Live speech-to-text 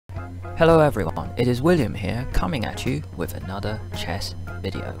Hello everyone, it is William here coming at you with another chess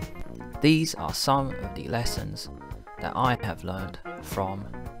video. These are some of the lessons that I have learned from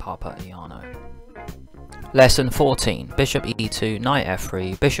Papaioannou. Lesson 14, Bishop E2, Knight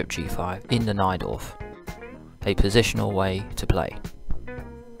F3, Bishop G5 in the Najdorf. A positional way to play.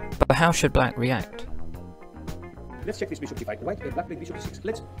 But how should black react? Let's check this bishop g5. Black plays bishop d6.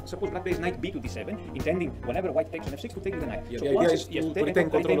 Let's suppose black plays knight b to d7, intending whenever white takes on f6 to take with the knight. Yeah, so the idea is to retain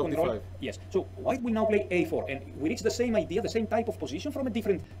control of d5. Yes. So white will now play a4, and we reach the same idea, the same type of position from a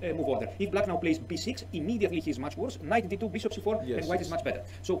different move order. If black now plays b6, immediately he is much worse. Knight d2, bishop c4, yes, and white is much better.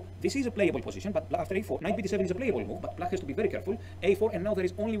 So this is a playable position, but after a4, knight b7 is a playable move, but black has to be very careful. a4, and now there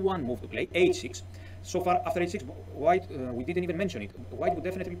is only one move to play, h6. So far, after h6, white, we didn't even mention it. White would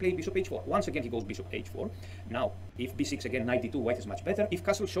definitely play bishop h4. Once again, he goes bishop h4. Now, if b6 again, knight d2, white is much better. If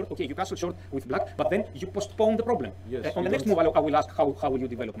castle short, okay, you castle short with black, but then you postpone the problem. Yes, on the next move, I will ask how will you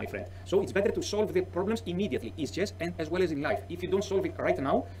develop, my friend. So it's better to solve the problems immediately, in chess and as well as in life. If you don't solve it right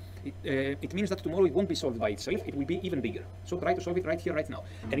now, it means that tomorrow it won't be solved by itself, it will be even bigger. So try to solve it right here, right now.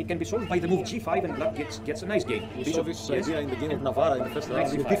 And it can be solved by the move g5, and black gets a nice game. We saw this idea in the game of Navarra in the first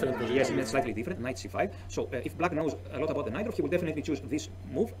round, in different position. Yes, it's slightly different, knight c5. So if black knows a lot about the Najdorf, he will definitely choose this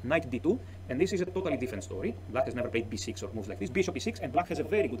move, knight d2, and this is a totally different story. Black has never played b6 or moves like this. Bishop e6, and black has a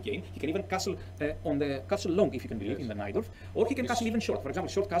very good game. He can even castle on the castle long, if you can believe, in the Najdorf, or he can castle even short. For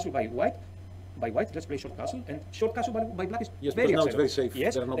example, short castle by white. Let's play short castle, and short castle by black is very now it's very safe.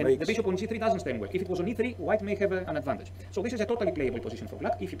 Yes, there are no and breaks. the bishop on g3 doesn't stand well. If it was on e3, white may have an advantage. So this is a totally playable position for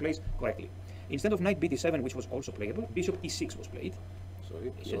black if he plays correctly. Instead of knight b7, which was also playable, bishop e6 was played.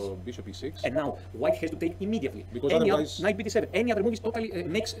 Sorry, yes. So bishop e6. And now white has to take immediately. Because any otherwise, knight b7, any other move is totally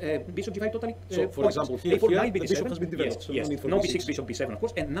makes bishop g5 totally. So for example, here knight the b7, bishop has been developed. yes, So yes. no need for No b6. b6, bishop b7, of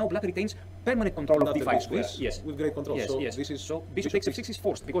course, and now black retains permanent control of d5 square. Yes, with great control. Yes, so yes. this is so bishop takes f6 is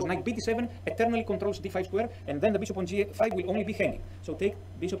forced because knight b7 eternally controls d5 square, and then the bishop on g5 will only be hanging. So take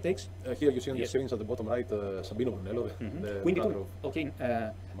bishop takes. Here you see on the screens at the bottom right, Sabino Brunello, the Queen brother d2. of Okay,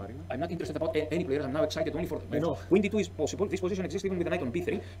 Marina. I'm not interested about any players. I'm now excited only for. I know. Queen d2 is possible. This position exists even with the knight on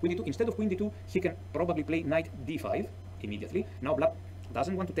b3. Queen d2. Instead of queen d2, he can probably play knight d5 immediately. Now black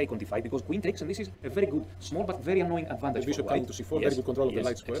doesn't want to take on d5 because queen takes, and this is a very good, small but very annoying advantage. The bishop for white. coming to c4, very good control of the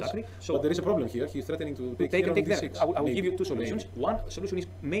light squares. Exactly. So, but there is a problem here. He's threatening to take and take there. d6. I will give you two solutions. One solution is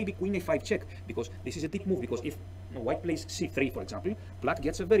maybe queen a5 check, because this is a deep move, because if white plays c3, for example, black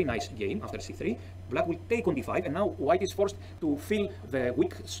gets a very nice game after c3. Black will take on d5, and now white is forced to fill the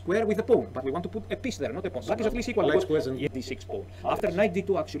weak square with the pawn, but we want to put a piece there, not a pawn. Black is at least equal light because squares and d6 pawn. After knight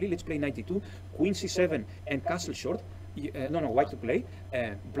d2, actually, let's play knight d2, queen c7 and castle short. White to play.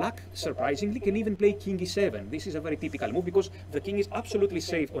 Black, surprisingly, can even play king e7. This is a very typical move because the king is absolutely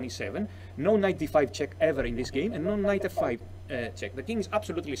safe on e7. No knight d5 check ever in this game, and no knight f5 check. The king is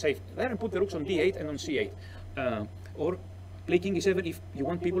absolutely safe there, and put the rooks on d8 and on c8. Or play king e7 if you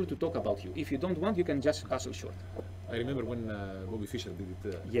want people to talk about you. If you don't want, you can just castle short. I remember when Bobby Fischer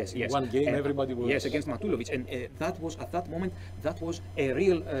did it. Yes. One game, everybody was. Yes, against Matulovic, and that was at that moment. That was a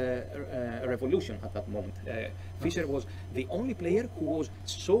real revolution at that moment. Fischer was the only player who was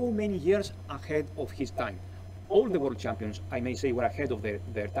so many years ahead of his time. All the world champions, I may say, were ahead of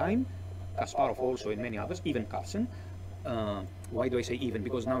their time. Kasparov also, and many others, even Carlsen. Why do I say even?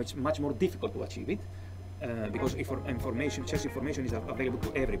 Because now it's much more difficult to achieve it. Because chess information is available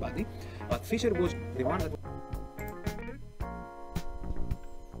to everybody. But Fischer was the one that.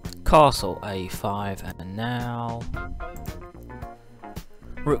 Castle a5, and now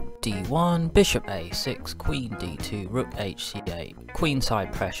rook d1, bishop a6, queen d2, rook hc8,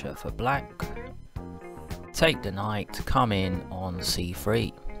 queenside pressure for black. Take the knight, come in on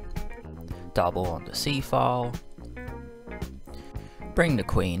c3, double on the c file, bring the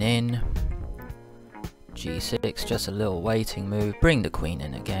queen in, g6, just a little waiting move, bring the queen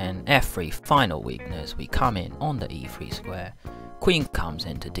in again, f3, final weakness, we come in on the e3 square. Queen comes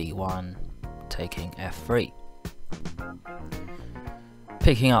into d1, taking f3.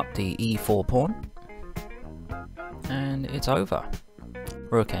 Picking up the e4 pawn, and it's over.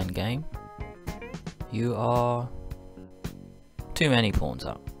 Rook endgame. You are too many pawns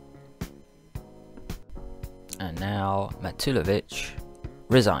up. And now Matulovic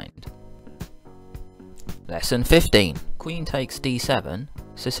resigned. Lesson 15. Queen takes d7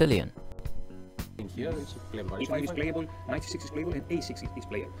 Sicilian. In here, it's playable. E5 is playable, knight c6 is playable, and a6 is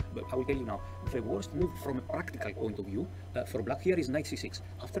playable. But I will tell you now, the worst move from a practical point of view for black here is knight c6.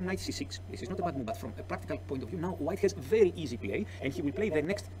 After knight c6, this is not a bad move, but from a practical point of view, now white has very easy play, and he will play the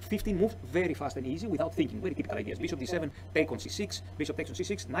next 15 moves very fast and easy without thinking. Very typical ideas. Bishop d7, take on c6, bishop takes on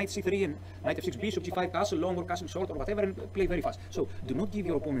c6, knight c3, and knight f6, bishop g5, castle long or castle short or whatever, and play very fast. So do not give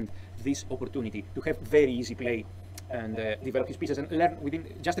your opponent this opportunity to have very easy play and develop his pieces and learn within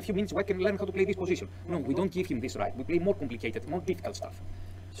just a few minutes. White can learn how to play this position. No, we don't give him this right. We play more complicated, more difficult stuff.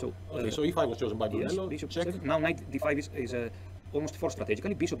 So, so e5 was chosen by Brunello. Yes, bishop d7. Now knight d5 is almost forced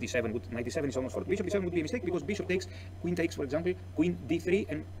strategically. Bishop d7 would, knight d7 is almost forced. Bishop d7 would be a mistake because bishop takes, queen takes, for example, queen d3,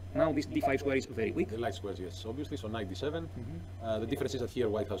 and now this d5 square is very weak. The light squares, yes, obviously. So knight d7. The difference is that here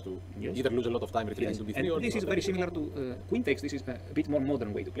white has to either lose a lot of time retreating to b3 or. This is very similar to queen takes. This is a bit more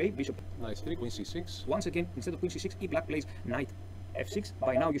modern way to play. Bishop knight 3, queen c6. Once again, instead of queen c6, if black plays knight f6.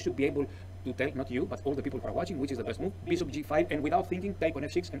 By now you should be able to tell, not you, but all the people who are watching, which is the best move. Bishop g5, and without thinking, take on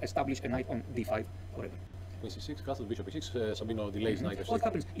f6 and establish a knight on d5 forever. Queen c6, castle, bishop e6, Sabino delays knight f6. What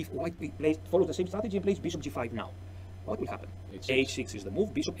happens if white follows the same strategy and plays bishop g5 now? What will happen? H6 is the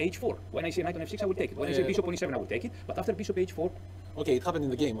move, bishop h4. When I say knight on f6, I will take it. When I say bishop on e7, I will take it. But after bishop h4... Okay, it happened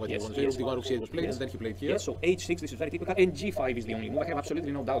in the game. Yes, rook d1, rook c8 was played, and then he played here. Yes, so h6, this is very typical, and g5 is the only move. I have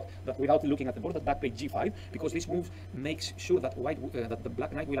absolutely no doubt that without looking at the board, that black played g5, because this move makes sure that that the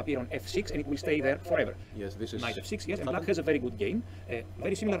black knight will appear on f6, and it will stay there forever. Yes, this is... Knight f6, yes, and black has a very good game.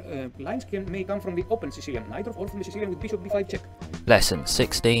 Very similar lines may come from the open Sicilian Najdorf, or from the Sicilian with bishop b5 check. Lesson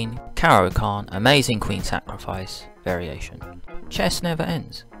 16, Caro-Kann, amazing queen sacrifice variation. Chess never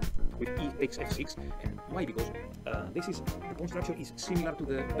ends. With e takes f6, and why? Because the construction is similar to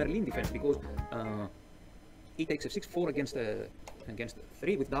the Berlin defense, because e takes f6, 4 against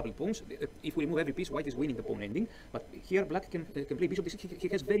 3 with double pawns. If we remove every piece, white is winning the pawn ending, but here black can play bishop d6. He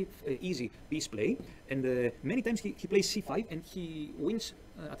has very easy piece play, and many times he plays c5, and he wins,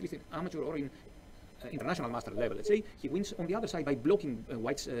 at least in amateur or in international master level, let's say, he wins on the other side by blocking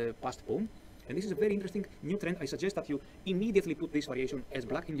white's passed pawn. And this is a very interesting new trend. I suggest that you immediately put this variation as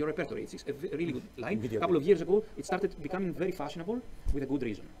black in your repertoire. It's a really good line. A couple of years ago, it started becoming very fashionable with a good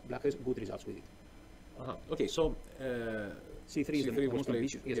reason. Black has good results with it. Okay, so c3 is the most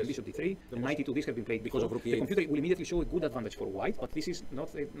ambitious. Yes, bishop d3. The knight e2, this have been played because of rook e8. The computer will immediately show a good advantage for white, but this is not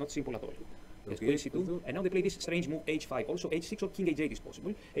simple at all. Yes, queen c2, and now they play this strange move h5. Also h6 or king h8 is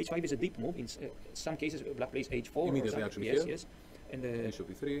possible. h5 is a deep move. In some cases, black plays h4. Immediately, actually. Yes, yes. And bishop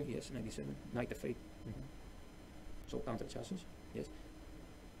e3. Yes, knight d7, knight f8. So counter chances. Yes.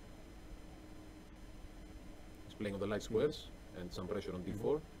 He's playing on the light squares and some pressure on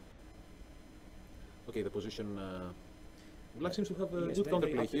d4. Okay, the position. Black seems to have a good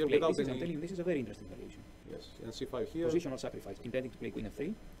counterplay here without any. I'm telling you, this is a very interesting variation. Yes, and c5 here. Positional sacrifice, intending to play queen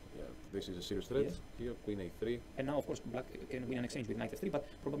f3. Yeah, this is a serious threat. Yes. Here, queen a3. And now, of course, black can win an exchange with knight f3, but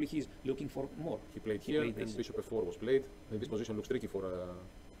probably he's looking for more. He played here, and bishop f4 was played. This position looks tricky for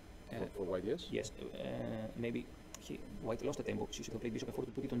white, yes? Yes, maybe white lost the tempo. She should have played bishop f4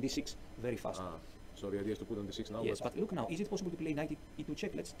 to put it on d6 very fast. So the idea is to put on d6 now? Yes, but look now, is it possible to play knight e2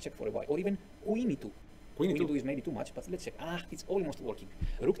 check? Let's check for a while. Or even queen e2. Queen e2 is maybe too much, but let's check. It's almost working.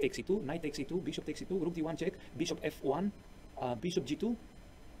 Rook takes e2, knight takes e2, bishop takes e2, rook d1 check, bishop f1, bishop g2.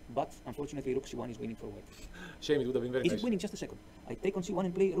 But unfortunately, rook c1 is winning for white. Shame, it would have been very nice. Is it winning? Just a second. I take on c1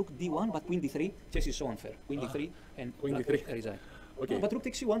 and play rook d1, but queen d3. Chess is so unfair. Queen d3 and queen d3 resign. Okay. No, but rook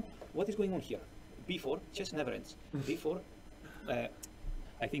takes c1. What is going on here? b4. Chess never ends. b4.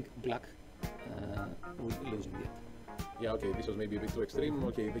 I think black will lose in the end. Yeah, okay, this was maybe a bit too extreme.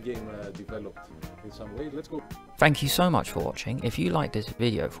 Okay, the game developed in some way. Let's go. Thank you so much for watching. If you like this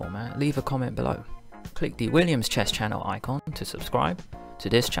video format, leave a comment below. Click the Williams Chess channel icon to subscribe to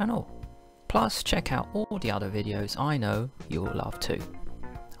this channel. Plus, check out all the other videos I know you'll love too.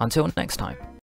 Until next time.